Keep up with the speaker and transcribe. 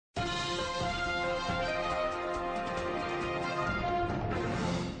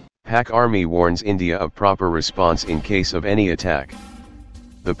Pak Army warns India of proper response in case of any attack.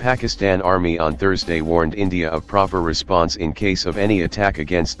 The Pakistan Army on Thursday warned India of proper response in case of any attack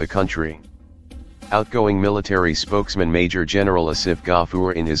against the country. Outgoing military spokesman Major General Asif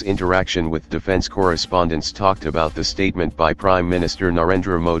Ghafoor in his interaction with defense correspondents talked about the statement by Prime Minister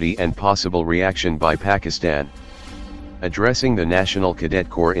Narendra Modi and possible reaction by Pakistan. Addressing the National Cadet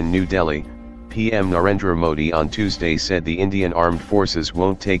Corps in New Delhi, PM Narendra Modi on Tuesday said the Indian armed forces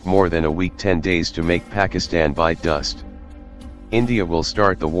won't take more than a week, 10 days to make Pakistan bite dust. India will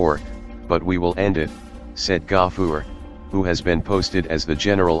start the war, but we will end it, said Ghafoor, who has been posted as the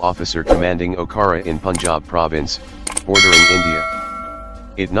general officer commanding Okara in Punjab province, bordering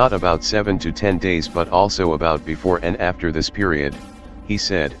India. It not about 7 to 10 days but also about before and after this period, he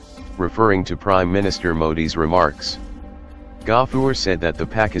said, referring to Prime Minister Modi's remarks. Ghafoor said that the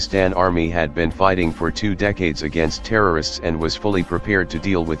Pakistan Army had been fighting for 2 decades against terrorists and was fully prepared to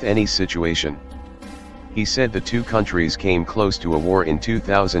deal with any situation. He said the two countries came close to a war in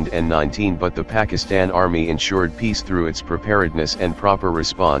 2019 but the Pakistan Army ensured peace through its preparedness and proper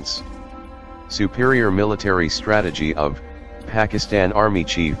response. Superior Military Strategy of Pakistan Army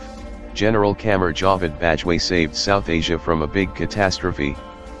Chief, General Qamar Javed Bajwa saved South Asia from a big catastrophe,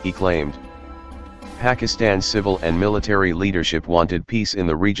 he claimed. Pakistan's civil and military leadership wanted peace in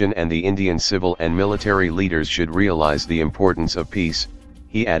the region and the Indian civil and military leaders should realize the importance of peace,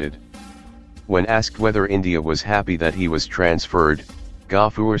 he added. When asked whether India was happy that he was transferred,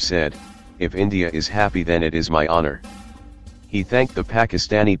 Ghafoor said, "If India is happy then it is my honor." He thanked the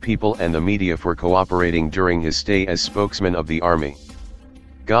Pakistani people and the media for cooperating during his stay as spokesman of the army.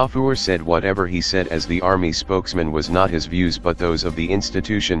 Ghafoor said whatever he said as the army spokesman was not his views but those of the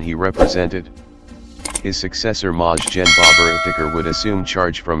institution he represented. His successor Maj Gen Babar Iftikhar would assume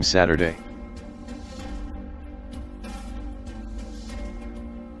charge from Saturday.